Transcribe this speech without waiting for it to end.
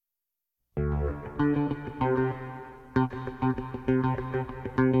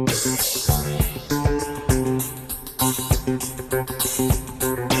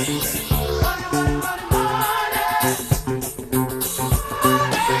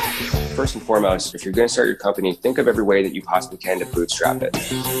First and foremost, if you're going to start your company, think of every way that you possibly can to bootstrap it.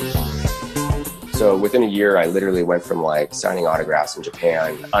 So within a year, I literally went from like signing autographs in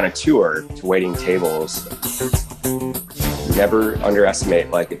Japan on a tour to waiting tables. Never underestimate,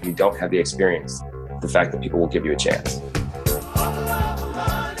 like, if you don't have the experience, the fact that people will give you a chance.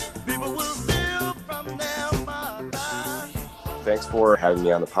 Thanks for having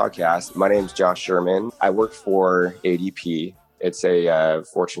me on the podcast. My name is Josh Sherman. I work for ADP. It's a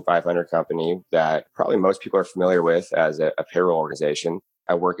Fortune 500 company that probably most people are familiar with as a payroll organization.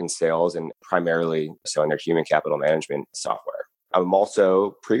 I work in sales and primarily selling their human capital management software. I'm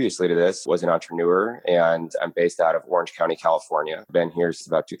also, previously to this, was an entrepreneur, and I'm based out of Orange County, California. Been here since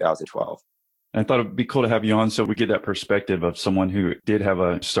about 2012. I thought it'd be cool to have you on so we get that perspective of someone who did have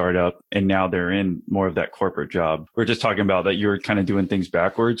a startup and now they're in more of that corporate job. We're just talking about that you're kind of doing things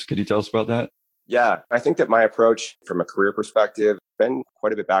backwards. Could you tell us about that? Yeah, I think that my approach from a career perspective has been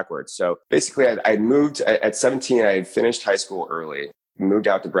quite a bit backwards. So basically, I moved at 17. I had finished high school early, moved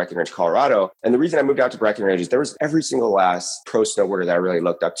out to Breckenridge, Colorado. And the reason I moved out to Breckenridge is there was every single last pro snowboarder that I really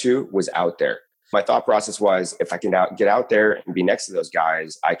looked up to was out there. My thought process was, if I can get out there and be next to those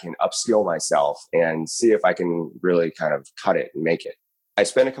guys, I can upskill myself and see if I can really kind of cut it and make it. I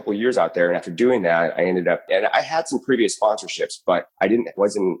spent a couple of years out there, and after doing that, I ended up, and I had some previous sponsorships, but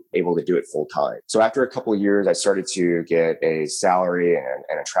wasn't able to do it full time. So after a couple of years, I started to get a salary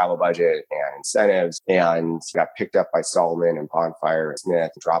and a travel budget and incentives, and got picked up by Salomon and Bonfire and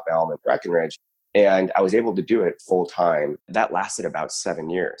Smith and Drop Elm and Breckenridge. And I was able to do it full time. That lasted about 7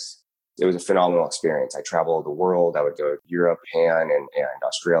 years. It was a phenomenal experience. I traveled the world. I would go to Europe, Japan, and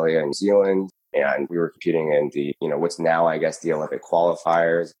Australia and New Zealand. And we were competing in the, what's now, I guess, the Olympic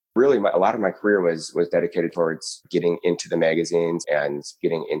qualifiers. Really, a lot of my career was dedicated towards getting into the magazines and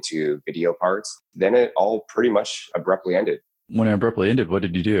getting into video parts. Then it all pretty much abruptly ended. When it abruptly ended, what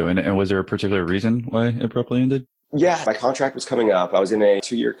did you do? And was there a particular reason why it abruptly ended? Yeah, my contract was coming up. I was in a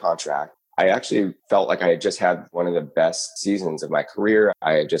 2-year contract. I actually felt like I had just had one of the best seasons of my career.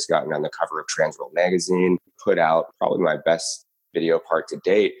 I had just gotten on the cover of Transworld magazine, put out probably my best video part to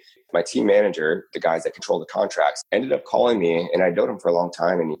date. My team manager, the guys that control the contracts, ended up calling me, and I'd known him for a long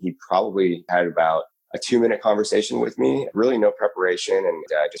time. And he probably had about a 2-minute conversation with me, really no preparation, and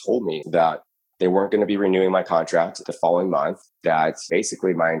just told me that they weren't going to be renewing my contract the following month, that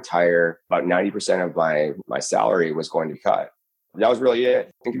basically my entire, about 90% of my salary was going to be cut. That was really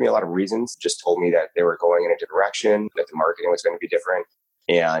it. Didn't give me a lot of reasons. Just told me that they were going in a different direction, that the marketing was going to be different,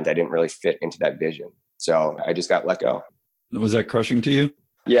 and I didn't really fit into that vision. So I just got let go. Was that crushing to you?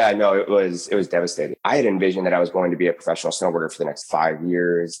 Yeah, no, it was devastating. I had envisioned that I was going to be a professional snowboarder for the next 5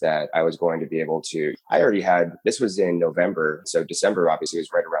 years, that I was going to be able to, this was in November. So December obviously was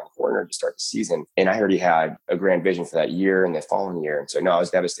right around the corner to start the season. And I already had a grand vision for that year and the following year. And so no, I was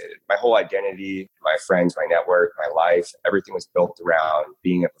devastated. My whole identity, my friends, my network, my life, everything was built around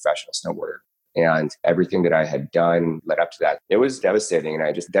being a professional snowboarder. And everything that I had done led up to that. It was devastating. And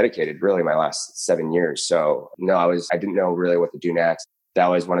I just dedicated really my last 7 years. So no, I didn't know really what to do next. That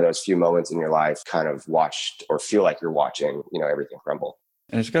was one of those few moments in your life kind of watched or feel like you're watching, everything crumble.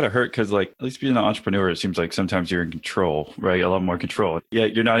 And it's got to hurt because, like, at least being an entrepreneur, it seems like sometimes you're in control, right? A lot more control. Yeah,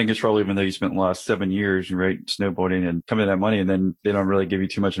 you're not in control even though you spent the last 7 years, right, snowboarding and coming to that money. And then they don't really give you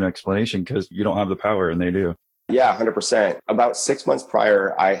too much of an explanation because you don't have the power and they do. Yeah, 100%. About 6 months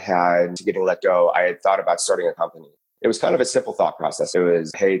prior, to getting let go, I had thought about starting a company. It was kind of a simple thought process. It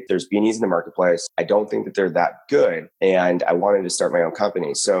was, hey, there's beanies in the marketplace. I don't think that they're that good. And I wanted to start my own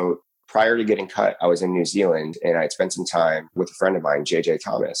company. So prior to getting cut, I was in New Zealand and I'd spent some time with a friend of mine, JJ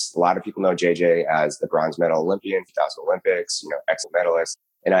Thomas. A lot of people know JJ as the bronze medal Olympian, 2000 Olympics, excellent medalist.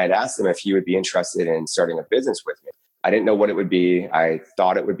 And I had asked him if he would be interested in starting a business with me. I didn't know what it would be. I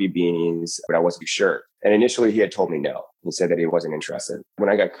thought it would be beanies, but I wasn't sure. And initially he had told me no. He said that he wasn't interested. When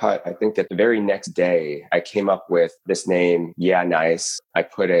I got cut, I think that the very next day I came up with this name, Yeah Nice. I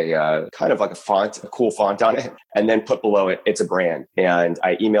put a kind of like a cool font on it, and then put below it, it's a brand. And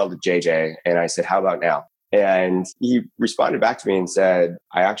I emailed JJ and I said, how about now? And he responded back to me and said,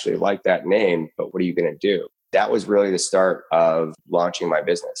 I actually like that name, but what are you going to do? That was really the start of launching my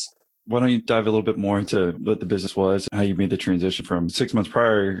business. Why don't you dive a little bit more into what the business was, how you made the transition from 6 months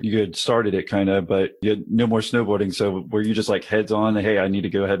prior, you had started it kind of, but you had no more snowboarding. So were you just like heads on, hey, I need to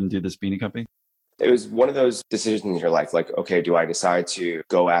go ahead and do this beanie company? It was one of those decisions in your life, like, okay, do I decide to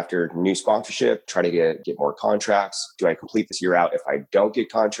go after new sponsorship, try to get more contracts? Do I complete this year out if I don't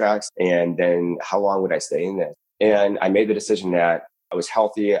get contracts? And then how long would I stay in this? And I made the decision that I was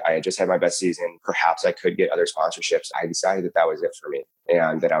healthy. I had just had my best season. Perhaps I could get other sponsorships. I decided that was it for me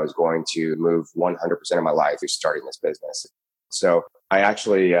and that I was going to move 100% of my life to starting this business. So I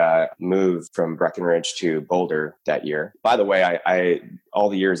actually moved from Breckenridge to Boulder that year. By the way, I all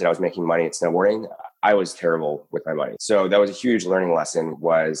the years that I was making money at snowboarding, I was terrible with my money. So that was a huge learning lesson,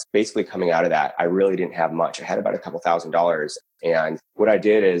 was basically coming out of that. I really didn't have much. I had about a couple $1,000s. And what I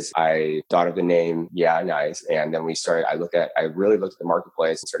did is I thought of the name, Yeah Nice. And then I really looked at the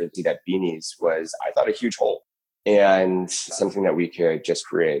marketplace and started to see that beanies was, I thought, a huge hole and something that we could just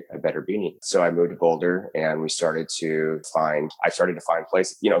create a better beanie. So I moved to Boulder and I started to find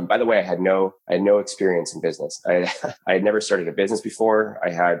places. By the way, I had no experience in business. I had never started a business before. I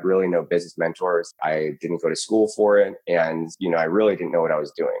had really no business mentors. I didn't go to school for it. And, I really didn't know what I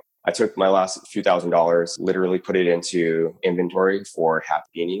was doing. I took my last few $1,000s, literally put it into inventory for half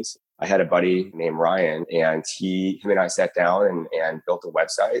beanies. I had a buddy named Ryan, and him and I sat down and built a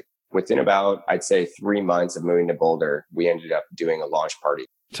website. Within about, I'd say, 3 months of moving to Boulder, we ended up doing a launch party.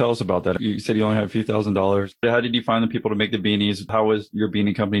 Tell us about that. You said you only had a few $1,000s. How did you find the people to make the beanies? How was your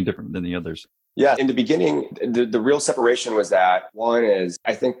beanie company different than the others? Yeah, in the beginning, the real separation was that one is,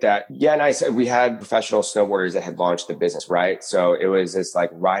 I think that, we had professional snowboarders that had launched the business, right? So it was this like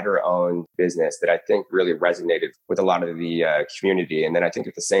rider-owned business that I think really resonated with a lot of the community. And then I think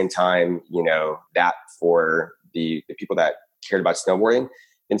at the same time, that for the people that cared about snowboarding,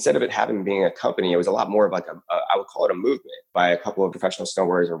 instead of it being a company, it was a lot more of like I would call it a movement by a couple of professional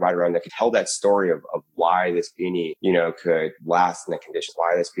snowboarders or rider-owned that could tell that story of why this beanie, could last in the conditions,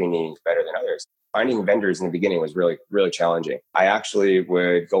 why this beanie is better than others. Finding vendors in the beginning was really, really challenging. I actually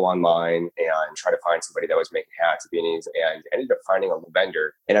would go online and try to find somebody that was making hats and beanies, and ended up finding a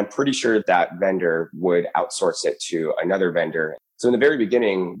vendor. And I'm pretty sure that vendor would outsource it to another vendor. So in the very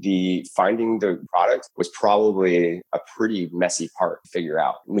beginning, finding the product was probably a pretty messy part to figure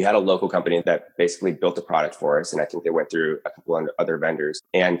out. We had a local company that basically built the product for us. And I think they went through a couple of other vendors.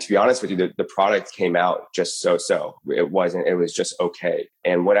 And to be honest with you, the product came out just so. It was just okay.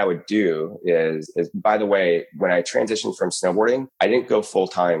 And what I would do is, by the way, when I transitioned from snowboarding, I didn't go full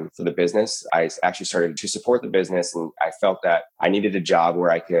time for the business. I actually started to support the business. And I felt that I needed a job where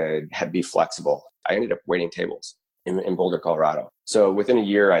I could be flexible. I ended up waiting tables in Boulder, Colorado. So within a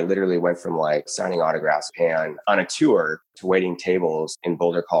year, I literally went from like signing autographs and on a tour to waiting tables in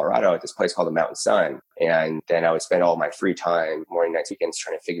Boulder, Colorado at this place called the Mountain Sun. And then I would spend all my free time, morning, nights, weekends,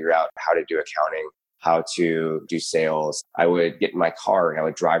 trying to figure out how to do accounting, how to do sales. I would get in my car and I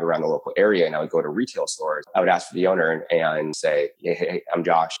would drive around the local area and I would go to retail stores. I would ask for the owner and say, hey, I'm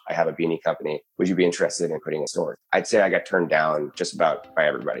Josh. I have a beanie company. Would you be interested in putting a store? I'd say I got turned down just about by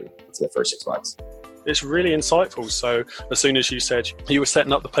everybody in the first 6 months. It's really insightful. So as soon as you said you were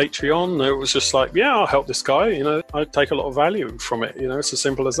setting up the Patreon, it was just like, yeah, I'll help this guy. I take a lot of value from it. It's as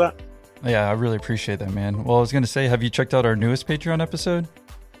simple as that. Yeah, I really appreciate that, man. Well, I was going to say, have you checked out our newest Patreon episode?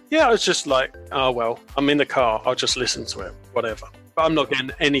 Yeah, I was just like, oh, well, I'm in the car. I'll just listen to it, whatever. But I'm not getting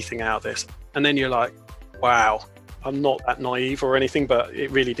anything out of this. And then you're like, wow, I'm not that naive or anything, but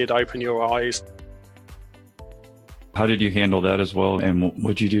it really did open your eyes. How did you handle that as well? And what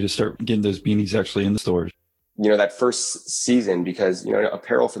would you do to start getting those beanies actually in the stores? That first season, because,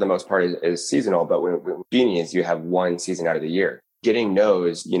 apparel for the most part is seasonal, but with beanies, you have one season out of the year. Getting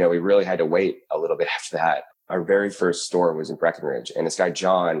those, we really had to wait a little bit after that. Our very first store was in Breckenridge, and this guy,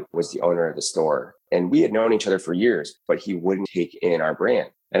 John, was the owner of the store. And we had known each other for years, but he wouldn't take in our brand.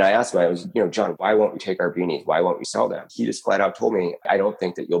 And I asked him, John, why won't we take our beanies? Why won't we sell them? He just flat out told me, I don't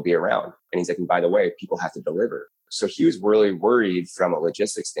think that you'll be around. And he's like, and by the way, people have to deliver. So he was really worried from a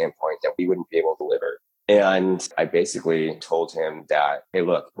logistics standpoint that we wouldn't be able to deliver. And I basically told him that, hey,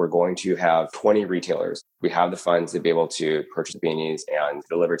 look, we're going to have 20 retailers. We have the funds to be able to purchase beanies and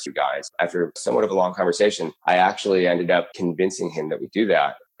deliver to you guys. After somewhat of a long conversation, I actually ended up convincing him that we do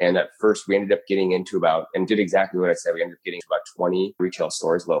that. And at first we ended up getting into and did exactly what I said. We ended up getting to about 20 retail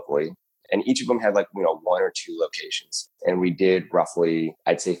stores locally. And each of them had one or two locations. And we did roughly,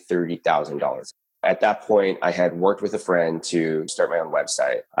 I'd say $30,000. At that point, I had worked with a friend to start my own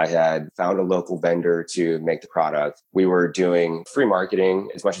website. I had found a local vendor to make the product. We were doing free marketing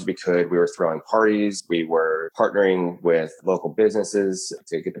as much as we could. We were throwing parties. We were partnering with local businesses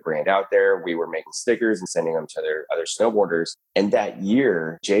to get the brand out there. We were making stickers and sending them to other snowboarders. And that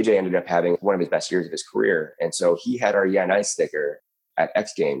year, JJ ended up having one of his best years of his career. And so he had our Yeah Nice sticker at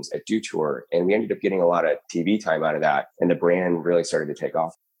X Games, at Dew Tour. And we ended up getting a lot of TV time out of that. And the brand really started to take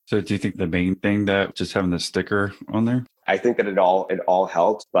off. So do you think the main thing that just having the sticker on there? I think that it all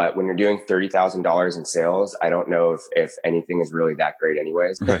helped. But when you're doing $30,000 in sales, I don't know if anything is really that great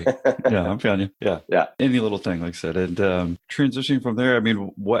anyways. Right. Yeah, I'm feeling you. Yeah. Any little thing, like I said. And transitioning from there,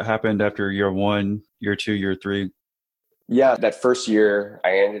 what happened after year 1, year 2, year 3? Yeah, that first year,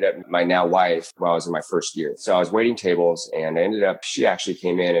 I ended up my now wife while I was in my first year. So I was waiting tables and I ended up, she actually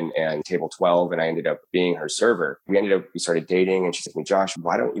came in and table 12 and I ended up being her server. We started dating and she said to me, Josh,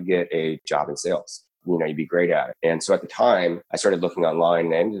 why don't you get a job in sales? You'd be great at it. And so at the time, I started looking online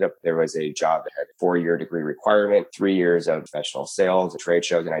and I ended up, there was a job that had a 4-year degree requirement, 3 years of professional sales and trade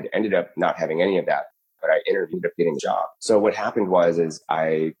shows. And I ended up not having any of that, but I ended up getting a job. So what happened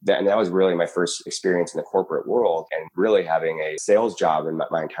and that was really my first experience in the corporate world and really having a sales job in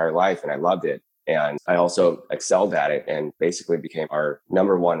my entire life. And I loved it. And I also excelled at it and basically became our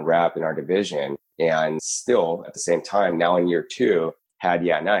number one rep in our division. And still at the same time, now in year 2, had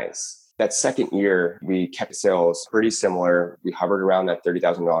Yeah Nice. That second year, we kept sales pretty similar. We hovered around that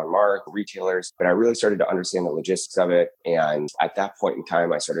 $30,000 mark, retailers, but I really started to understand the logistics of it. And at that point in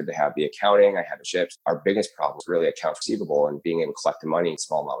time, I started to have the accounting, I had the ships. Our biggest problem was really accounts receivable and being able to collect the money in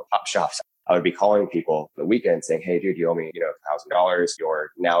small mom and pop shops. I would be calling people on the weekend saying, hey, dude, you owe me, $1,000.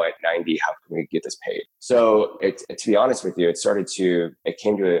 You're now at 90. How can we get this paid? So to be honest with you, it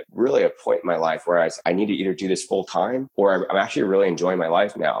came to really a point in my life where I need to either do this full time or I'm actually really enjoying my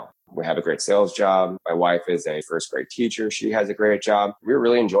life now. We have a great sales job. My wife is a first grade teacher. She has a great job. We were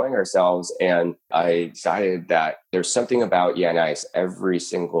really enjoying ourselves. And I decided that there's something about Yeah Nice every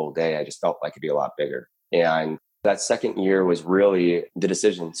single day. I just felt like it'd be a lot bigger. And that second year was really the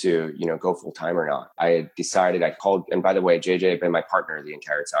decision to, go full time or not. I had decided, I called, and by the way, JJ had been my partner the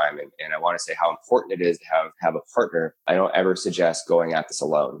entire time. And I want to say how important it is to have a partner. I don't ever suggest going at this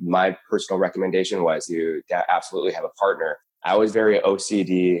alone. My personal recommendation was to absolutely have a partner. I was very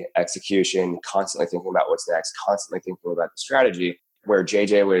OCD, execution, constantly thinking about what's next, constantly thinking about the strategy, where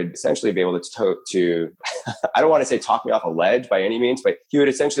JJ would essentially be able to I don't want to say talk me off a ledge by any means, but he would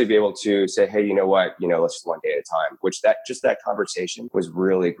essentially be able to say, hey, you know what, let's just one day at a time, that conversation was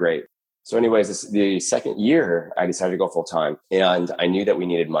really great. So anyways, the second year, I decided to go full time and I knew that we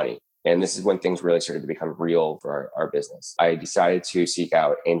needed money. And this is when things really started to become real for our business. I decided to seek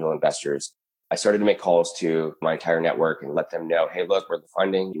out angel investors. I started to make calls to my entire network and let them know, hey, look, we're the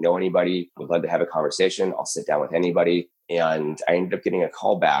funding. You know anybody? Would love to have a conversation. I'll sit down with anybody. And I ended up getting a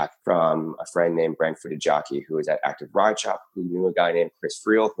call back from a friend named Brent Fudijaki, who was at Active Ride Shop, who knew a guy named Chris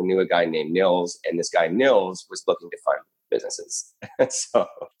Friel, who knew a guy named Nils. And this guy, Nils, was looking to fund businesses.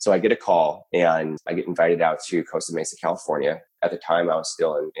 So I get a call and I get invited out to Costa Mesa, California. At the time, I was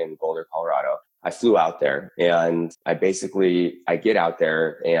still in Boulder, Colorado. I flew out there and I get out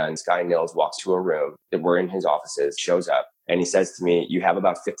there and this guy Nils walks to a room that we're in his offices, shows up and he says to me, you have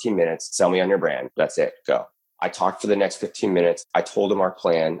about 15 minutes, sell me on your brand. That's it, go. I talked for the next 15 minutes. I told him our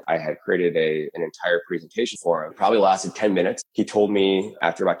plan. I had created an entire presentation for him. Probably lasted 10 minutes. He told me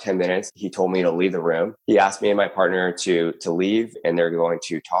after about 10 minutes, he told me to leave the room. He asked me and my partner to leave and they're going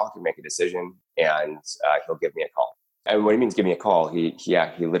to talk and make a decision and he'll give me a call. And what he means give me a call, he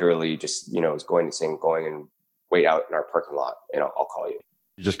literally just, was going and wait out in our parking lot and I'll call you.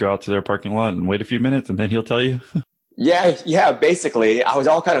 You just go out to their parking lot and wait a few minutes and then he'll tell you? Yeah. Basically, I was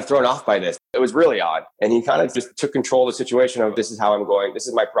all kind of thrown off by this. It was really odd. And he kind of just took control of the situation of this is how I'm going. This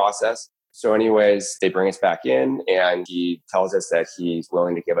is my process. So anyways, they bring us back in and he tells us that he's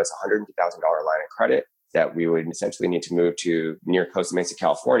willing to give us a $150,000 line of credit that we would essentially need to move to near Costa Mesa,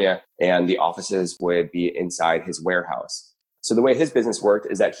 California, and the offices would be inside his warehouse. So the way his business worked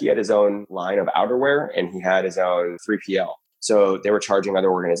is that he had his own line of outerwear and he had his own 3PL. So they were charging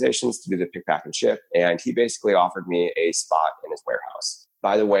other organizations to do the pick, pack, and ship. And he basically offered me a spot in his warehouse.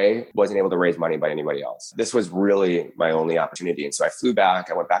 By the way, wasn't able to raise money by anybody else. This was really my only opportunity. And so I flew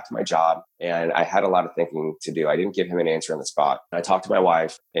back, I went back to my job and I had a lot of thinking to do. I didn't give him an answer on the spot. I talked to my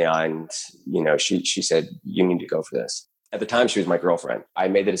wife and, she said, you need to go for this. At the time, she was my girlfriend. I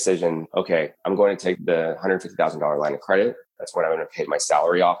made the decision, okay, I'm going to take the $150,000 line of credit. That's what I'm going to pay my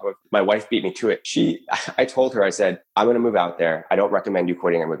salary off of. My wife beat me to it. I told her, I said, I'm going to move out there. I don't recommend you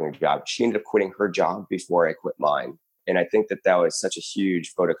quitting or moving your job. She ended up quitting her job before I quit mine. And I think that was such a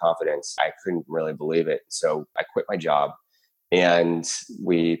huge vote of confidence. I couldn't really believe it. So I quit my job and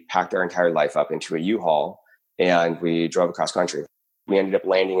we packed our entire life up into a U-Haul and we drove across country. We ended up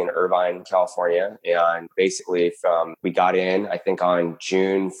landing in Irvine, California. And basically we got in, I think on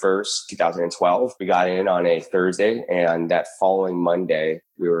June 1st, 2012, we got in on a Thursday. And that following Monday,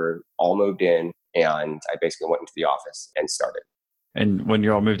 we were all moved in and I basically went into the office and started. And when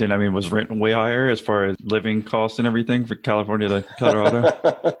you all moved in, was rent way higher as far as living costs and everything for California to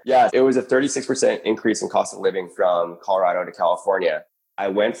Colorado? Yeah, it was a 36% increase in cost of living from Colorado to California. I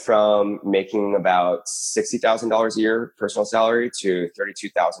went from making about $60,000 a year personal salary to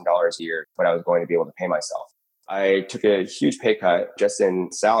 $32,000 a year, what I was going to be able to pay myself. I took a huge pay cut just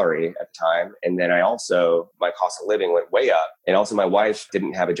in salary at the time. And then my cost of living went way up. And also my wife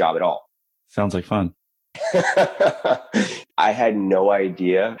didn't have a job at all. Sounds like fun. I had no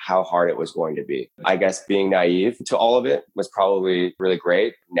idea how hard it was going to be. I guess being naive to all of it was probably really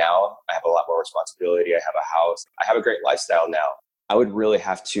great. Now I have a lot more responsibility. I have a house. I have a great lifestyle now. I would really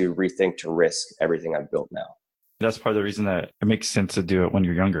have to rethink to risk everything I've built now. That's part of the reason that it makes sense to do it when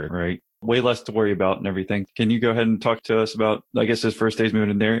you're younger, right? Way less to worry about and everything. Can you go ahead and talk to us about, I guess, his first days moving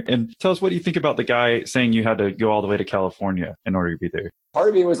in there? And tell us, what do you think about the guy saying you had to go all the way to California in order to be there? Part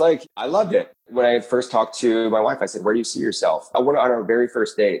of me was like, I loved it. When I first talked to my wife, I said, where do you see yourself? On our very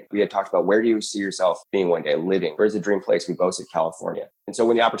first date, we had talked about, where do you see yourself being one day, living? Where's the dream place? We both said California. And so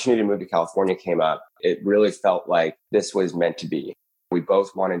when the opportunity to move to California came up, it really felt like this was meant to be. We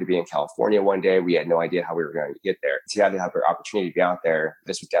both wanted to be in California one day. We had no idea how we were going to get there. To have the opportunity to be out there,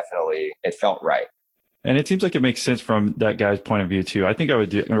 this was definitely, it felt right. And it seems like it makes sense from that guy's point of view too. I think I would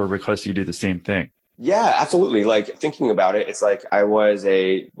do or request you do the same thing. Yeah, absolutely. Like thinking about it, it's like I was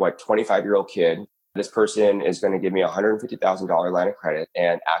a 25-year-old kid. This person is going to give me a $150,000 line of credit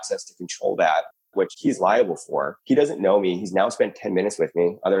and access to control that, which he's liable for. He doesn't know me. He's now spent 10 minutes with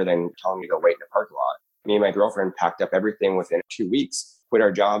me other than telling me to go wait in a parking lot. Me and my girlfriend packed up everything within 2 weeks, quit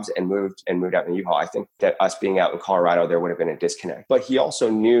our jobs and moved out in U-Haul. I think that us being out in Colorado, there would have been a disconnect. But he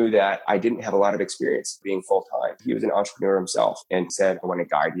also knew that I didn't have a lot of experience being full-time. He was an entrepreneur himself and said, I want to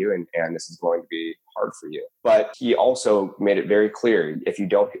guide you and this is going to be hard for you. But he also made it very clear, if you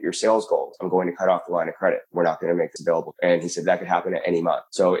don't hit your sales goals, I'm going to cut off the line of credit. We're not going to make this available. And he said that could happen at any month.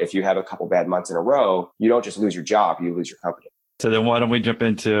 So if you have a couple bad months in a row, you don't just lose your job, you lose your company. So then why don't we jump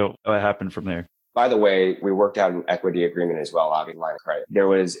into what happened from there? By the way, we worked out an equity agreement as well, obviously, line of credit. There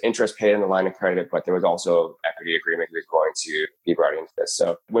was interest paid on the line of credit, but there was also equity agreement that was going to be brought into this.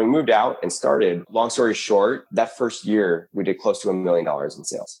 So when we moved out and started, long story short, that first year, we did close to $1 million in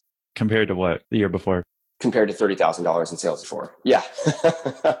sales. Compared to what? The year before? Compared to $30,000 in sales before. Yeah.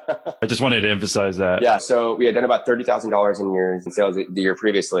 I just wanted to emphasize that. Yeah. So we had done about $30,000 in sales the year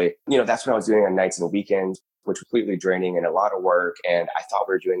previously. That's what I was doing on nights and weekends, which was completely draining and a lot of work. And I thought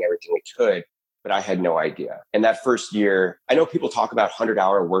we were doing everything we could, but I had no idea. And that first year, I know people talk about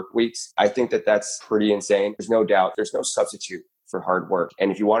 100-hour work weeks. I think that that's pretty insane. There's no doubt. There's no substitute for hard work.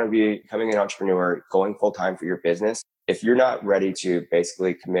 And if you want to be becoming an entrepreneur, going full time for your business, if you're not ready to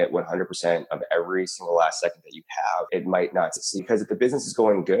basically commit 100% of every single last second that you have, it might not succeed. Because if the business is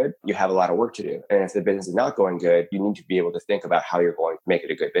going good, you have a lot of work to do. And if the business is not going good, you need to be able to think about how you're going to make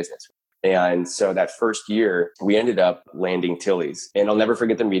it a good business. And so that first year, we ended up landing Tilly's. And I'll never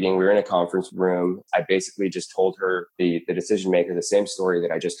forget the meeting. We were in a conference room. I basically just told her, the decision maker, the same story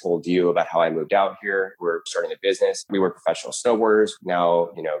that I just told you about how I moved out here. We're starting a business. We were professional snowboarders. Now,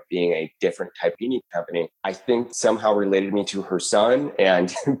 being a different type of unique company, I think somehow related me to her son.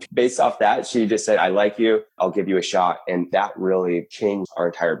 And based off that, she just said, I like you. I'll give you a shot. And that really changed our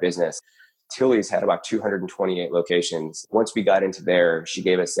entire business. Tilly's had about 228 locations. Once we got into there, she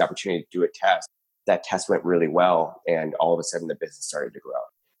gave us the opportunity to do a test. That test went really well. And all of a sudden the business started to grow.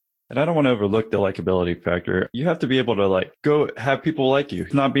 And I don't want to overlook the likability factor. You have to be able to go have people like you,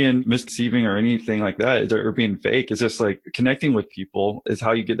 not being misdeceiving or anything like that, or being fake. It's just connecting with people is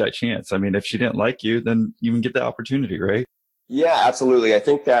how you get that chance. I mean, if she didn't like you, then you can get the opportunity, right? Yeah, absolutely. I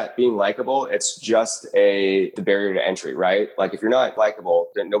think that being likable, it's just the barrier to entry, right? If you're not likable,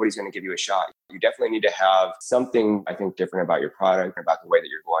 then nobody's going to give you a shot. You definitely need to have something, I think, different about your product, about the way that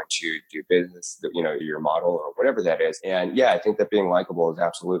you're going to do business, your model or whatever that is. And yeah, I think that being likable is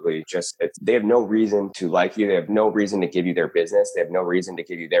absolutely they have no reason to like you. They have no reason to give you their business. They have no reason to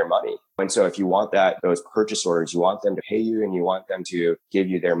give you their money. And so if you want those purchase orders, you want them to pay you and you want them to give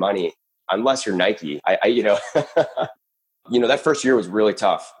you their money, unless you're Nike, that first year was really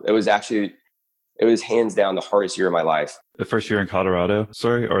tough. It was hands down the hardest year of my life. The first year in Colorado,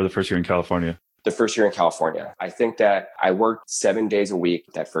 or the first year in California? The first year in California. I think that I worked 7 days a week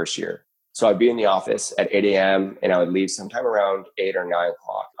that first year. So I'd be in the office at 8 a.m. and I would leave sometime around 8 or 9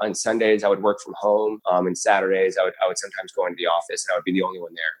 o'clock. On Sundays, I would work from home. And Saturdays, I would sometimes go into the office and I would be the only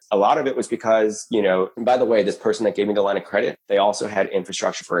one there. A lot of it was because, and by the way, this person that gave me the line of credit, they also had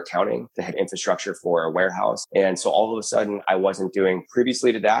infrastructure for accounting. They had infrastructure for a warehouse. And so all of a sudden I wasn't doing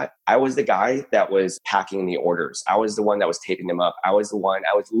previously to that. I was the guy that was packing the orders. I was the one that was taping them up. I was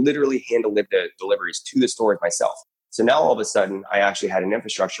literally handling the deliveries to the stores myself. So now all of a sudden, I actually had an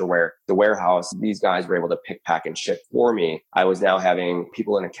infrastructure where the warehouse, these guys were able to pick, pack, and ship for me. I was now having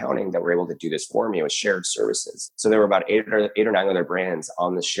people in accounting that were able to do this for me. It was shared services. So there were about eight or nine other brands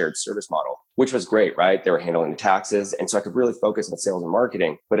on the shared service model. which was great, right? They were handling the taxes. And so I could really focus on sales and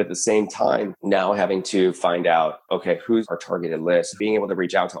marketing. But at the same time, now having to find out, okay, who's our targeted list, being able to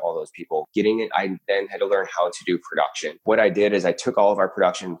reach out to all those people, getting it. I then had to learn how to do production. What I did is I took all of our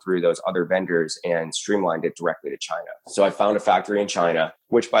production through those other vendors and streamlined it directly to China. So I found a factory in China,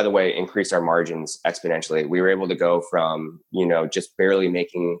 which, by the way, increased our margins exponentially. We were able to go from, just barely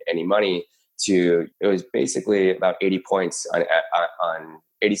making any money to, it was basically about 80 points on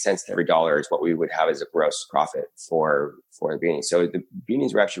 80 cents to every dollar is what we would have as a gross profit for the beanies. So the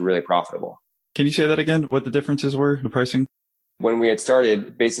beanies were actually really profitable. Can you say that again? What the differences were, the pricing? When we had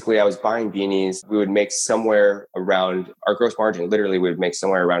started, basically I was buying beanies. We would make somewhere around, our gross margin literally would make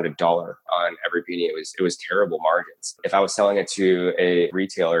somewhere around $1 on every beanie. It was terrible margins. If I was selling it to a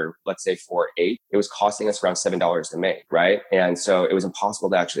retailer, let's say for $8, it was costing us around $7 to make, right? And so it was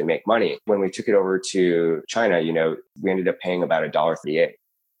impossible to actually make money. When we took it over to China, we ended up paying about $1.38.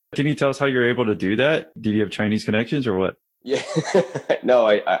 Can you tell us how you're able to do that? Did you have Chinese connections or what? Yeah, no,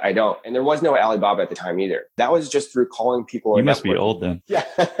 I don't. And there was no Alibaba at the time either. That was just through calling people. You must be old then. Yeah.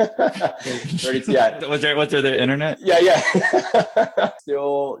 Yeah. Was there the internet? Yeah.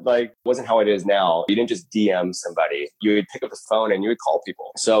 Still wasn't how it is now. You didn't just DM somebody. You would pick up the phone and you would call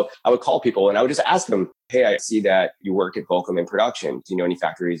people. So I would call people and I would just ask them, hey, I see that you work at Volcom in production. Do you know any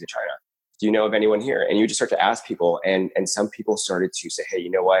factories in China? Do you know of anyone here? And you just start to ask people. And some people started to say, hey,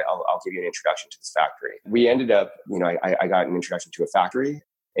 you know what? I'll give you an introduction to this factory. We ended up, I got an introduction to a factory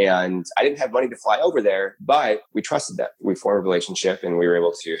and I didn't have money to fly over there, but we trusted them. We formed a relationship and we were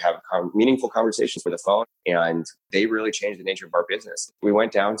able to have meaningful conversations with the phone. And they really changed the nature of our business. We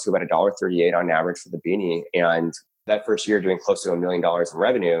went down to about $1.38 on average for the beanie. And that first year doing close to $1 million in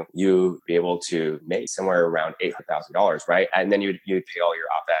revenue, you'd be able to make somewhere around $800,000, right? And then you'd pay all your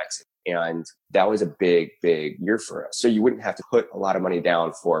OpEx. And that was a big, big year for us. So you wouldn't have to put a lot of money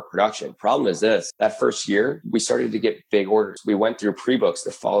down for production. Problem is this, that first year, we started to get big orders. We went through pre-books the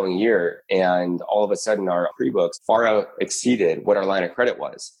following year, and all of a sudden our pre-books far out exceeded what our line of credit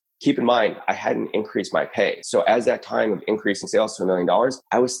was. Keep in mind, I hadn't increased my pay. So as that time of increasing sales to $1 million,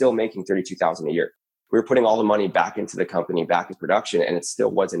 I was still making $32,000 a year. We were putting all the money back into the company, back in production, and it still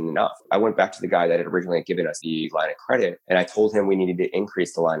wasn't enough. I went back to the guy that had originally given us the line of credit, and I told him we needed to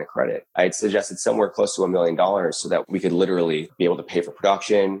increase the line of credit. I had suggested somewhere close to $1 million so that we could literally be able to pay for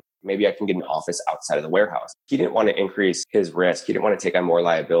production. Maybe I can get an office outside of the warehouse. He didn't want to increase his risk. He didn't want to take on more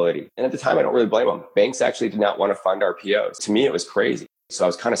liability. And at the time, I don't really blame him. Banks actually did not want to fund our POs. To me, it was crazy. So I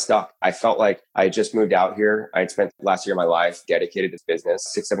was kind of stuck. I felt like I had just moved out here. I had spent the last year of my life dedicated to this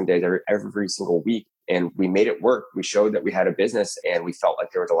business, 6-7 days every single week. And we made it work. We showed that we had a business and we felt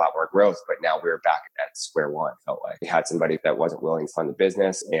like there was a lot more growth, but now we were back at square one. Felt like we had somebody that wasn't willing to fund the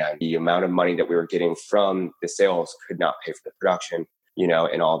business, and the amount of money that we were getting from the sales could not pay for the production,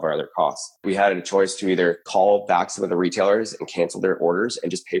 and all of our other costs. We had a choice to either call back some of the retailers and cancel their orders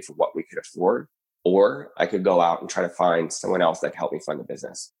and just pay for what we could afford, or I could go out and try to find someone else that could help me fund the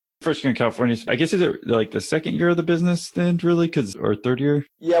business. First year in California, I guess, is it like the second year of the business then, really? Or third year?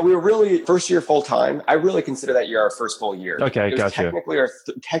 Yeah, we were really first year full time. I really consider that year our first full year. Okay, gotcha.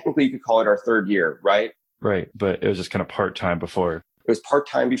 Technically, you could call it our third year, right? Right, but it was just kind of part-time before. It was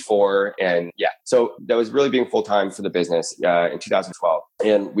part-time before, and so that was really being full-time for the business in 2012.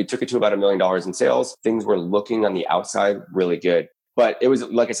 And we took it to about $1 million in sales. Things were looking on the outside really good. But it was,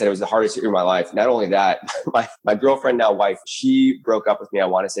 like I said, it was the hardest year of my life. Not only that, my girlfriend, now wife, she broke up with me, I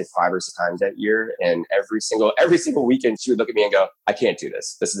want to say 5 or 6 times that year. And every single weekend, she would look at me and go, I can't do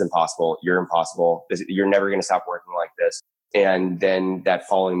this. This is impossible. You're impossible. You're never going to stop working like this. And then that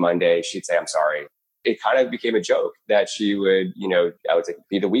following Monday, she'd say, I'm sorry. It kind of became a joke that she would, I would say,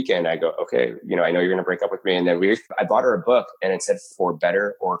 be the weekend. I go, okay, I know you're going to break up with me. And then I bought her a book and it said For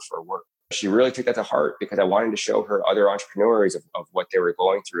Better or For Worse. She really took that to heart because I wanted to show her other entrepreneurs of what they were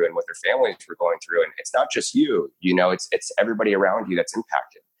going through and what their families were going through. And it's not just you, it's everybody around you that's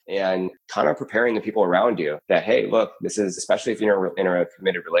impacted. And kind of preparing the people around you that, hey, look, this is, especially if you're in a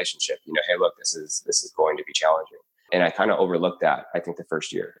committed relationship, hey, look, this is going to be challenging. And I kind of overlooked that, I think, the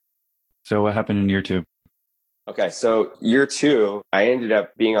first year. So what happened in year 2? Okay, so year 2, I ended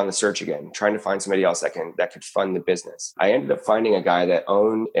up being on the search again, trying to find somebody else that could fund the business. I ended up finding a guy that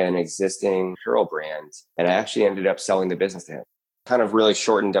owned an existing apparel brand, and I actually ended up selling the business to him. Kind of really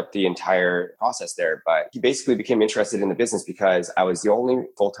shortened up the entire process there, but he basically became interested in the business because I was the only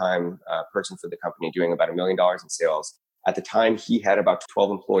full-time person for the company doing about $1 million in sales. At the time, he had about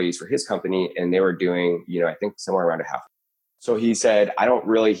 12 employees for his company, and they were doing, I think somewhere around a half. So he said,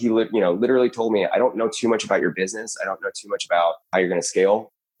 literally told me, I don't know too much about your business. I don't know too much about how you're going to scale,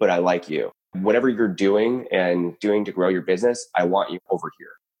 but I like you. Whatever you're doing and doing to grow your business, I want you over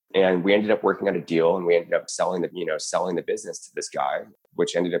here. And we ended up working on a deal and we ended up selling the business to this guy,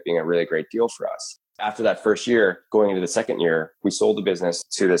 which ended up being a really great deal for us. After that first year, going into the second year, we sold the business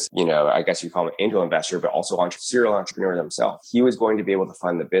to this, I guess you call him an angel investor, but also serial entrepreneur himself. He was going to be able to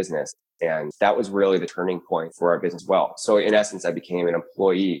fund the business. And that was really the turning point for our business as well. So in essence, I became an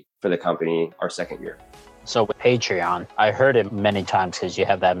employee for the company our second year. So with Patreon, I heard it many times because you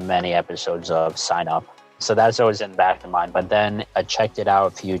have that many episodes of sign up. So that's always in the back of my mind. But then I checked it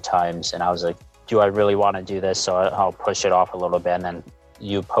out a few times and I was like, do I really want to do this? So I'll push it off a little bit. And then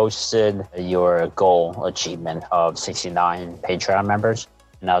you posted your goal achievement of 69 Patreon members.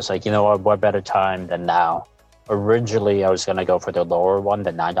 And I was like, you know what better time than now? Originally, I was going to go for the lower one,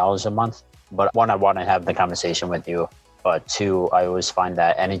 the $9 a month. But one, I want to have the conversation with you. But two, I always find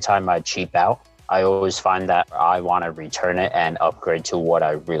that anytime I cheap out, I always find that I want to return it and upgrade to what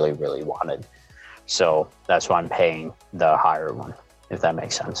I really, really wanted. So that's why I'm paying the higher one, if that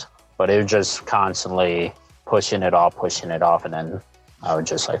makes sense. But it was just constantly pushing it off. And then I was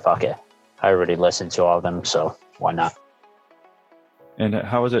just like, fuck it. I already listened to all of them, so why not? And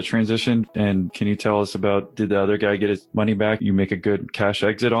how was that transition? And can you tell us about, did the other guy get his money back? You make a good cash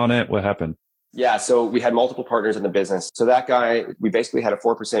exit on it? What happened? Yeah. So we had multiple partners in the business. So that guy, we basically had a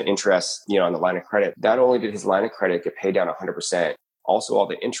 4% interest, on the line of credit. Not only did his line of credit get paid down 100%, also all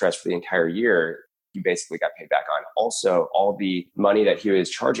the interest for the entire year, he basically got paid back on. Also, all the money that he was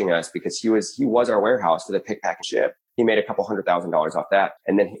charging us because he was our warehouse for the pick, pack, and ship. He made a couple $100,000 off that.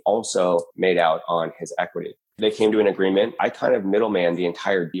 And then he also made out on his equity. They came to an agreement. I kind of middleman the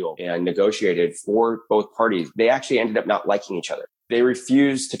entire deal and negotiated for both parties. They actually ended up not liking each other. They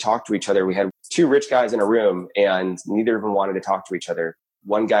refused to talk to each other. We had two rich guys in a room and neither of them wanted to talk to each other.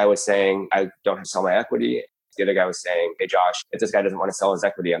 One guy was saying, I don't have to sell my equity. The other guy was saying, hey, Josh, if this guy doesn't want to sell his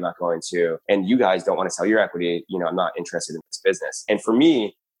equity, I'm not going to. And you guys don't want to sell your equity. I'm not interested in this business. And for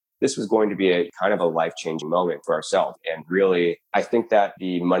me, this was going to be a kind of a life-changing moment for ourselves. And really, I think that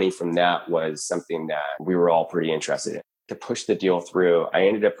the money from that was something that we were all pretty interested in. To push the deal through, I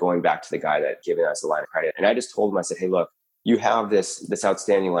ended up going back to the guy that given us a line of credit. And I just told him, I said, hey, look, you have this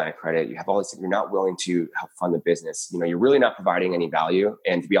outstanding line of credit. You have all this, you're not willing to help fund the business. You're really not providing any value.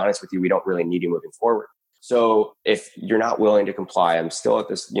 And to be honest with you, we don't really need you moving forward. So if you're not willing to comply, I'm still at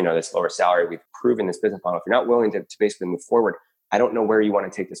this, this lower salary. We've proven this business model. If you're not willing to basically move forward, I don't know where you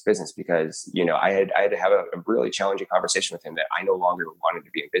want to take this business because, I had to have a really challenging conversation with him that I no longer wanted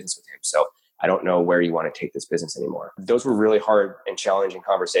to be in business with him. So I don't know where you want to take this business anymore. Those were really hard and challenging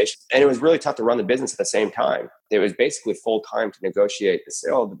conversations. And it was really tough to run the business at the same time. It was basically full time to negotiate the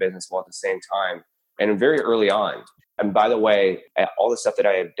sale of the business while at the same time. And very early on. And by the way, all the stuff that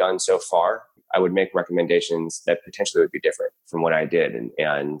I have done so far, I would make recommendations that potentially would be different from what I did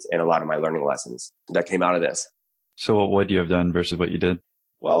and a lot of my learning lessons that came out of this. So what would you have done versus what you did?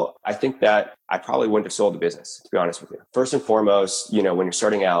 Well, I think that I probably wouldn't have sold the business, to be honest with you. First and foremost, when you're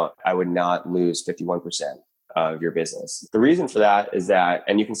starting out, I would not lose 51% of your business. The reason for that is that,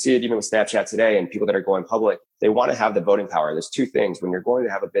 and you can see it even with Snapchat today and people that are going public, they want to have the voting power. There's two things. When you're going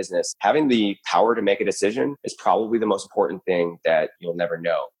to have a business, having the power to make a decision is probably the most important thing that you'll never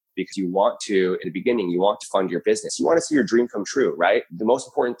know. Because you want to, in the beginning, you want to fund your business. You want to see your dream come true, right? The most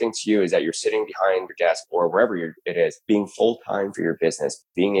important thing to you is that you're sitting behind your desk or wherever it is, being full-time for your business,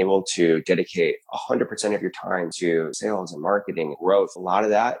 being able to dedicate 100% of your time to sales and marketing, growth. A lot of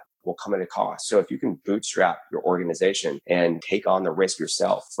that will come at a cost. So if you can bootstrap your organization and take on the risk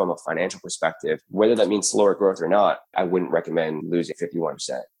yourself from a financial perspective, whether that means slower growth or not, I wouldn't recommend losing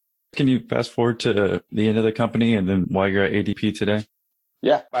 51%. Can you fast forward to the end of the company and then why you're at ADP today?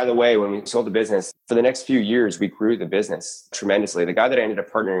 Yeah. By the way, when we sold the business, for the next few years, we grew the business tremendously. The guy that I ended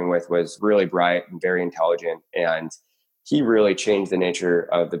up partnering with was really bright and very intelligent, and he really changed the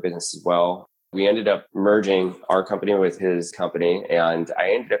nature of the business as well. We ended up merging our company with his company, and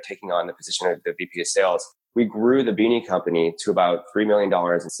I ended up taking on the position of the VP of sales. We grew the Beanie Company to about $3 million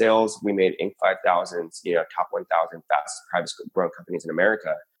in sales. We made Inc. 5000, top 1,000 fastest private growing companies in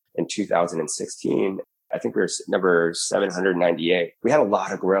America in 2016. I think we were number 798. We had a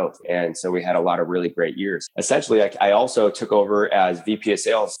lot of growth. And so we had a lot of really great years. Essentially, I also took over as VP of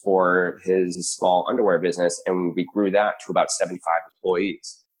sales for his small underwear business, and we grew that to about 75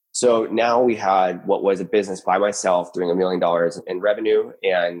 employees. So now we had what was a business by myself doing $1 million in revenue,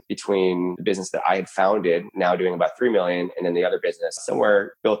 and between the business that I had founded now doing about $3 million, and then the other business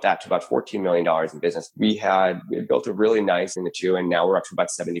somewhere built that to about $14 million in business. We had built a really nice in the two, and now we're up to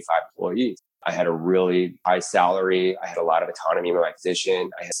about 75 employees. I had a really high salary. I had a lot of autonomy in my position.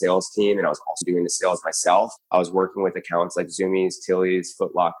 I had a sales team and I was also doing the sales myself. I was working with accounts like Zumiez, Tilly's,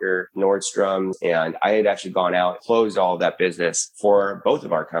 Foot Locker, Nordstrom's, and I had actually gone out, closed all of that business for both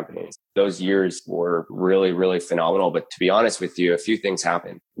of our companies. Those years were really, really phenomenal. But to be honest with you, a few things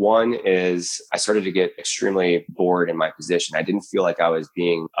happened. One is I started to get extremely bored in my position. I didn't feel like I was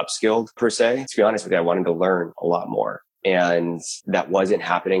being upskilled per se. To be honest with you, I wanted to learn a lot more. And that wasn't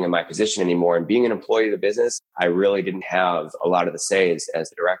happening in my position anymore. And being an employee of the business, I really didn't have a lot of the say as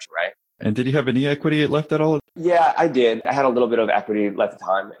the director, right? And did you have any equity left at all? Yeah, I did. I had a little bit of equity left at the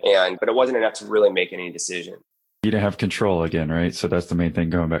time, but it wasn't enough to really make any decision. You didn't have control again, right? So that's the main thing,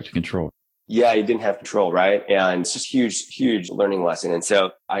 going back to control. Yeah, you didn't have control, right? And it's just huge learning lesson. And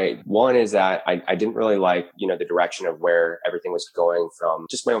so one is that I didn't really like, the direction of where everything was going from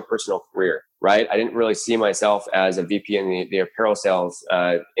just my own personal career, right? I didn't really see myself as a VP in the apparel sales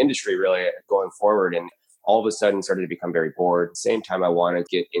industry really going forward. And all of a sudden started to become very bored. At the same time, I wanted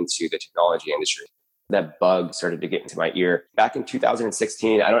to get into the technology industry. That bug started to get into my ear. Back in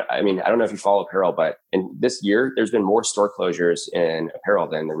 2016, I don't know if you follow apparel, but in this year, there's been more store closures in apparel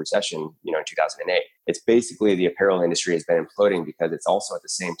than the recession, in 2008. It's basically the apparel industry has been imploding because it's also at the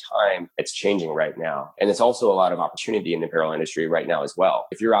same time, it's changing right now. And it's also a lot of opportunity in the apparel industry right now as well.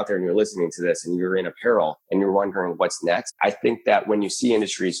 If you're out there and you're listening to this and you're in apparel and you're wondering what's next, I think that when you see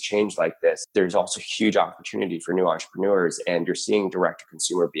industries change like this, there's also huge opportunity for new entrepreneurs. And you're seeing direct to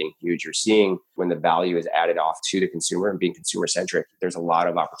consumer being huge. You're seeing when the value is added off to the consumer and being consumer centric, there's a lot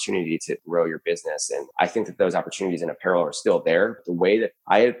of opportunity to grow your business. And I think that those opportunities in apparel are still there. The way that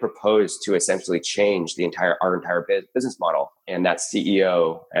I had proposed to essentially change our entire business model, and that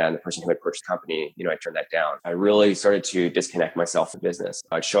CEO and the person who had purchased the company, I turned that down. I really started to disconnect myself from business.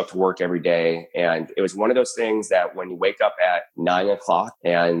 I'd show up to work every day. And it was one of those things that when you wake up at 9:00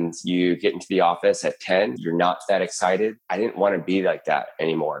 and you get into the office at 10, you're not that excited. I didn't want to be like that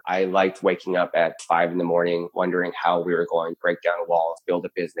anymore. I liked waking up at 5 a.m, wondering how we were going to break down walls, build a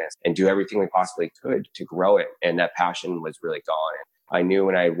business, and do everything we possibly could to grow it. And that passion was really gone. I knew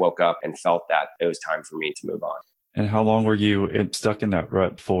when I woke up and felt that it was time for me to move on. And how long were you stuck in that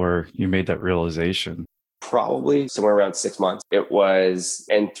rut before you made that realization? Probably somewhere around 6 months. It was,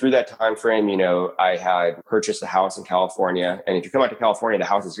 and through that time frame, I had purchased a house in California. And if you come out to California, the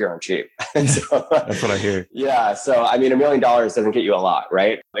houses here aren't cheap. So, that's what I hear. Yeah. So, $1 million doesn't get you a lot,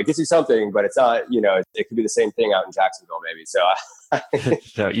 right? It gets you something, but it's not, it could be the same thing out in Jacksonville, maybe. So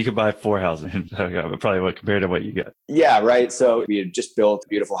so you could buy 4 houses, probably compared to what you got. Yeah, right. So we had just built a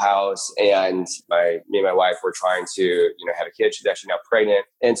beautiful house, and me and my wife were trying to, have a kid. She's actually now pregnant,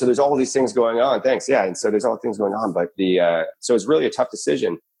 and so there's all these things going on. Thanks, yeah. And so there's all things going on, but so it's really a tough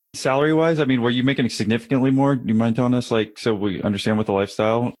decision. Salary wise, were you making significantly more? Do you mind telling us, so we understand what the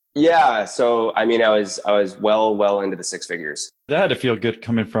lifestyle? Yeah. So, I was well into the 6 figures. That had to feel good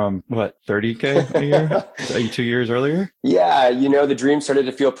coming from what, 30K a year, 2 years earlier? Yeah. The dream started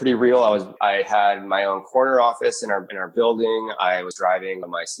to feel pretty real. I had my own corner office in our building. I was driving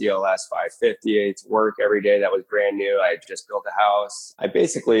my CLS 550 to work every day. That was brand new. I had just built a house. I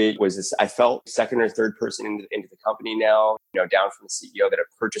basically I felt second or third person into the company now, down from the CEO that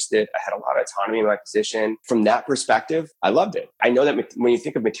had purchased it. I had a lot of autonomy in my position. From that perspective, I loved it. I know that when you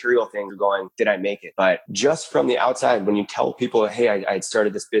think of material things, you're going, did I make it? But just from the outside, when you tell people, hey, I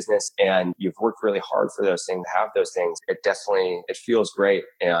started this business and you've worked really hard for those things, have those things, it feels great.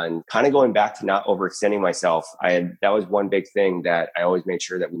 And kind of going back to not overextending myself, that was one big thing that I always made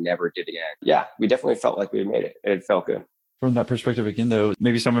sure that we never did again. Yeah, we definitely felt like we made it. It felt good. From that perspective again, though,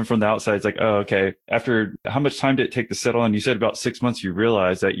 maybe someone from the outside is like, oh, okay, after how much time did it take to settle? And you said about 6 months, you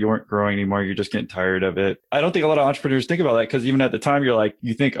realized that you weren't growing anymore. You're just getting tired of it. I don't think a lot of entrepreneurs think about that, because even at the time,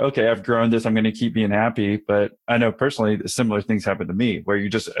 you think, okay, I've grown this, I'm going to keep being happy. But I know personally, similar things happen to me, where you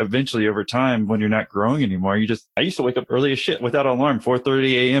just eventually over time, when you're not growing anymore, I used to wake up early as shit without an alarm,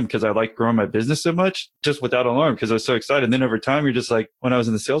 4:30 a.m. because I like growing my business so much, just without an alarm, because I was so excited. And then over time, you're just like, when I was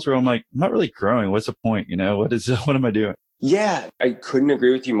in the sales role, I'm like, I'm not really growing. What's the point? What am I doing? Yeah, I couldn't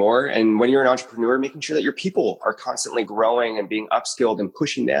agree with you more. And when you're an entrepreneur, making sure that your people are constantly growing and being upskilled and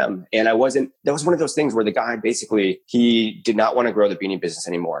pushing them. And that was one of those things where the guy he did not want to grow the beanie business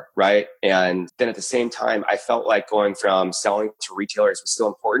anymore. Right. And then at the same time, I felt like going from selling to retailers was still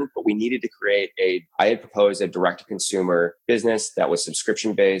important, but we needed to create I had proposed a direct to consumer business that was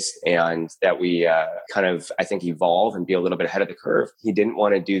subscription based and that we I think evolve and be a little bit ahead of the curve. He didn't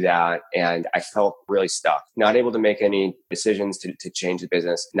want to do that. And I felt really stuck, not able to make any decisions to change the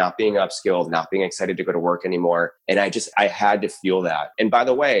business, not being upskilled, not being excited to go to work anymore. And I had to feel that. And by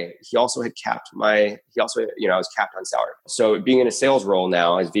the way, I was capped on salary. So being in a sales role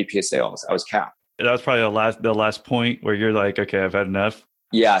now as VP of sales, I was capped. That was probably the last point where you're like, okay, I've had enough.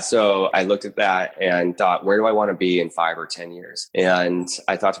 Yeah. So I looked at that and thought, where do I want to be in 5 or 10 years? And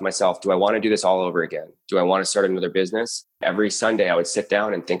I thought to myself, do I want to do this all over again? Do I want to start another business? Every Sunday I would sit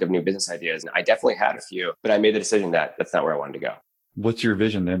down and think of new business ideas. And I definitely had a few, but I made the decision that that's not where I wanted to go. What's your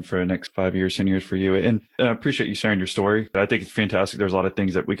vision then for the next 5 years, 10 years for you? And I appreciate you sharing your story. I think it's fantastic. There's a lot of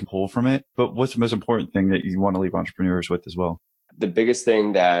things that we can pull from it, but what's the most important thing that you want to leave entrepreneurs with as well? The biggest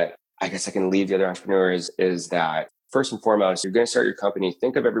thing that I guess I can leave the other entrepreneurs is that first and foremost, you're going to start your company.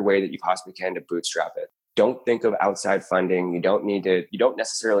 Think of every way that you possibly can to bootstrap it. Don't think of outside funding. You don't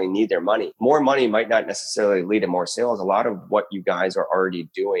necessarily need their money. More money might not necessarily lead to more sales. A lot of what you guys are already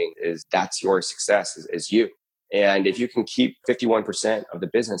doing that's your success is you. And if you can keep 51% of the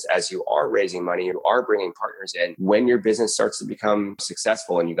business as you are raising money, you are bringing partners in. When your business starts to become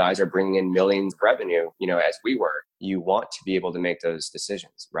successful and you guys are bringing in millions of revenue, as we were, you want to be able to make those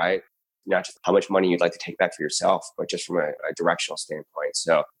decisions, right? Not just how much money you'd like to take back for yourself, but just from a directional standpoint.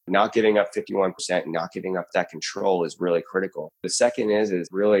 So not giving up 51% and not giving up that control is really critical. The second is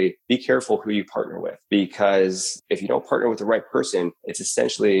really be careful who you partner with, because if you don't partner with the right person, it's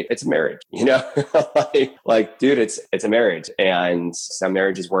a marriage, like, dude, it's a marriage, and some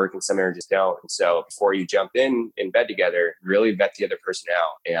marriages work and some marriages don't. And so before you jump in bed together, really vet the other person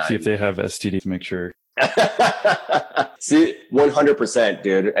out and see if they have STD to make sure. See, 100%,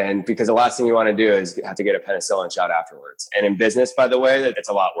 dude. And because the last thing you want to do is have to get a penicillin shot afterwards. And in business, by the way, it's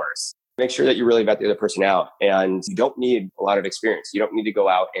a lot worse. Make sure that you really vet the other person out. And you don't need a lot of experience. You don't need to go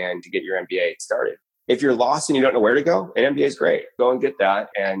out and to get your MBA started. If you're lost and you don't know where to go, an MBA is great. Go and get that.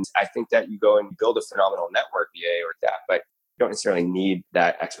 And I think that you go and build a phenomenal network, VA or that, but you don't necessarily need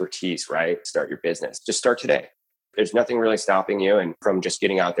that expertise, right? Start your business. Just start today. There's nothing really stopping you. And from just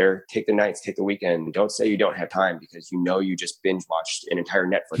getting out there, take the nights, take the weekend. Don't say you don't have time because you just binge watched an entire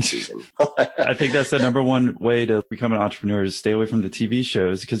Netflix season. I think that's the number one way to become an entrepreneur is stay away from the TV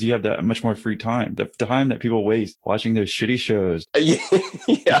shows because you have that much more free time. The time that people waste watching those shitty shows. Yeah.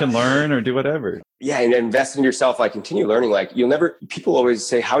 You can learn or do whatever. Yeah. And invest in yourself. Like continue learning. Like people always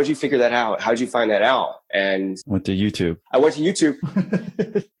say, how did you figure that out? How did you find that out? And went to YouTube. I went to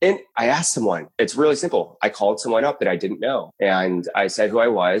YouTube and I asked someone. It's really simple. I called someone up that I didn't know and I said who I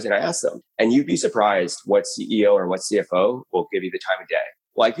was and I asked them. And you'd be surprised what CEO or what CFO will give you the time of day.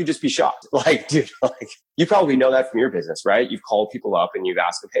 Like you'd just be shocked. Like, dude, you probably know that from your business, right? You've called people up and you've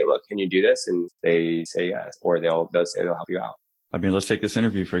asked them, hey, look, can you do this? And they say yes, or they'll say they'll help you out. I mean, let's take this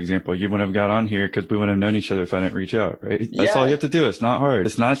interview, for example. You wouldn't have got on here because we wouldn't have known each other if I didn't reach out, right? That's all you have to do. It's not hard.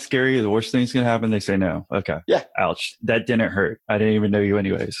 It's not scary. The worst thing's going to happen. They say no. Okay. Yeah. Ouch. That didn't hurt. I didn't even know you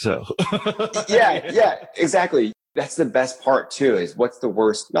anyway. So yeah, exactly. That's the best part too, is what's the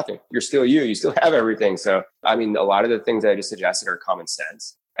worst? Nothing. You're still you. You still have everything. So, I mean, a lot of the things that I just suggested are common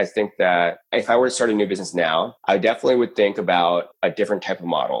sense. I think that if I were to start a new business now, I definitely would think about a different type of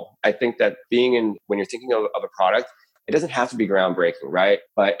model. I think that when you're thinking of a product, it doesn't have to be groundbreaking, right?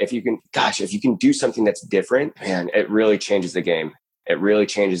 But if you can do something that's different, man, it really changes the game. It really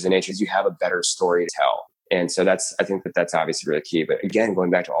changes the nature because you have a better story to tell. And so I think that's obviously really key. But again, going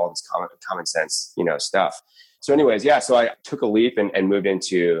back to all this common sense, stuff. So anyways, yeah, so I took a leap and moved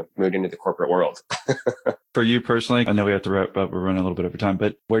into the corporate world. For you personally, I know we have to wrap up. We're running a little bit over time,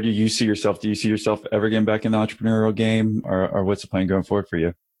 but where do you see yourself? Do you see yourself ever getting back in the entrepreneurial game or what's the plan going forward for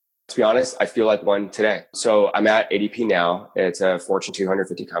you? To be honest, I feel like one today. So I'm at ADP now. It's a Fortune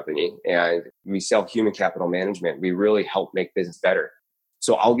 250 company and we sell human capital management. We really help make business better.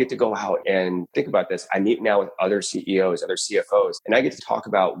 So I'll get to go out and think about this. I meet now with other CEOs, other CFOs, and I get to talk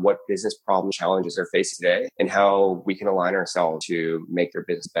about what business problem challenges they're facing today and how we can align ourselves to make their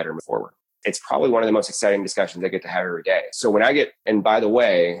business better move forward. It's probably one of the most exciting discussions I get to have every day. So when and by the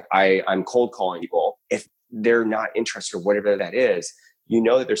way, I'm cold calling people. If they're not interested or whatever that is,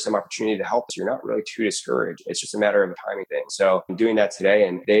 that there's some opportunity to help. So you're not really too discouraged. It's just a matter of a timing thing. So I'm doing that today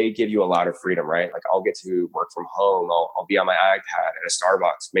and they give you a lot of freedom, right? Like I'll get to work from home. I'll be on my iPad at a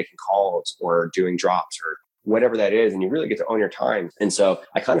Starbucks making calls or doing drops or whatever that is. And you really get to own your time. And so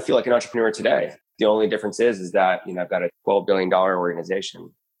I kind of feel like an entrepreneur today. The only difference is that, I've got a $12 billion organization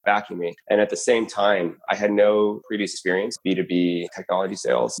backing me. And at the same time, I had no previous experience, B2B technology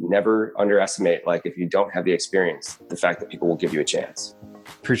sales. Never underestimate, if you don't have the experience, the fact that people will give you a chance.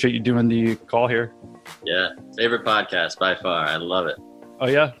 Appreciate you doing the call here. Yeah. Favorite podcast by far. I love it. Oh,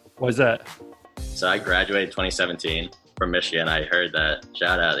 yeah? Why is that? So I graduated 2017 from Michigan. I heard that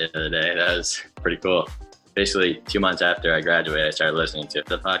shout out the other day. That was pretty cool. Basically, 2 months after I graduated, I started listening to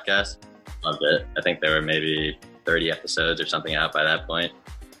the podcast. Loved it. I think there were maybe 30 episodes or something out by that point.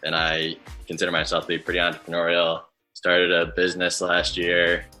 And I consider myself to be pretty entrepreneurial. Started a business last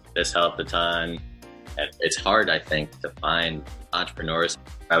year. This helped a ton. And it's hard, I think, to find entrepreneurs.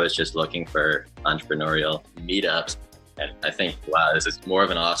 I was just looking for entrepreneurial meetups. And I think, wow, this is more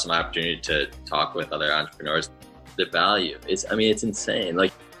of an awesome opportunity to talk with other entrepreneurs. The value is, it's insane.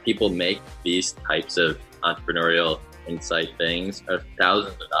 Like, people make these types of entrepreneurial insight things of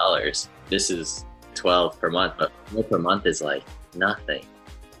thousands of dollars. This is 12 per month, but 12 per month is like nothing.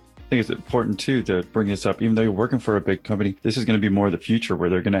 I think it's important too to bring this up. Even though you're working for a big company, this is going to be more of the future where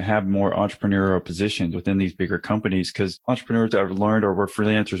they're going to have more entrepreneurial positions within these bigger companies, because entrepreneurs that have learned or were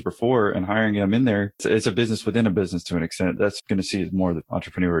freelancers before and hiring them in there, it's a business within a business to an extent. That's going to see more of the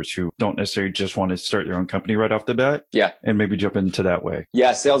entrepreneurs who don't necessarily just want to start their own company right off the bat. Yeah. And maybe jump into that way.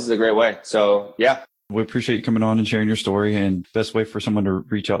 Yeah. Sales is a great way. So yeah. We appreciate you coming on and sharing your story. And best way for someone to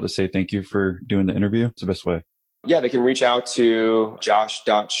reach out to say thank you for doing the interview. It's the best way. Yeah, they can reach out to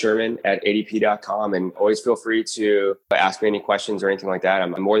josh.sherman@adp.com, and always feel free to ask me any questions or anything like that.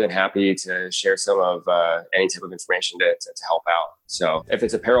 I'm more than happy to share some of any type of information to help out. So if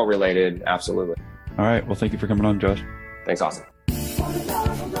it's apparel related, absolutely. All right. Well, thank you for coming on, Josh. Thanks, Austin.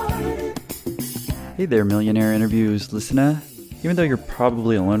 Hey there, Millionaire Interviews listener. Even though you're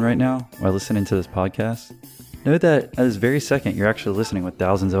probably alone right now while listening to this podcast, know that at this very second, you're actually listening with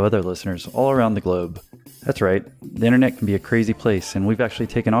thousands of other listeners all around the globe. That's right, the internet can be a crazy place, and we've actually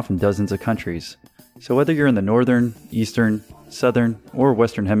taken off in dozens of countries. So whether you're in the northern, eastern, southern, or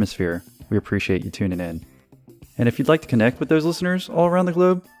western hemisphere, we appreciate you tuning in. And if you'd like to connect with those listeners all around the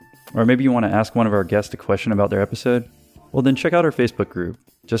globe, or maybe you want to ask one of our guests a question about their episode, well then check out our Facebook group.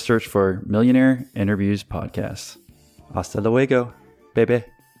 Just search for Millionaire Interviews Podcast. Hasta luego, baby.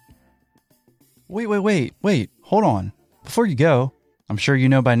 Wait, hold on. Before you go, I'm sure you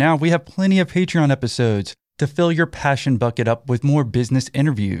know by now we have plenty of Patreon episodes to fill your passion bucket up with more business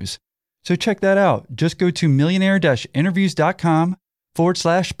interviews. So check that out. Just go to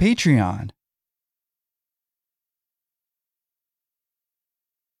millionaire-interviews.com/Patreon.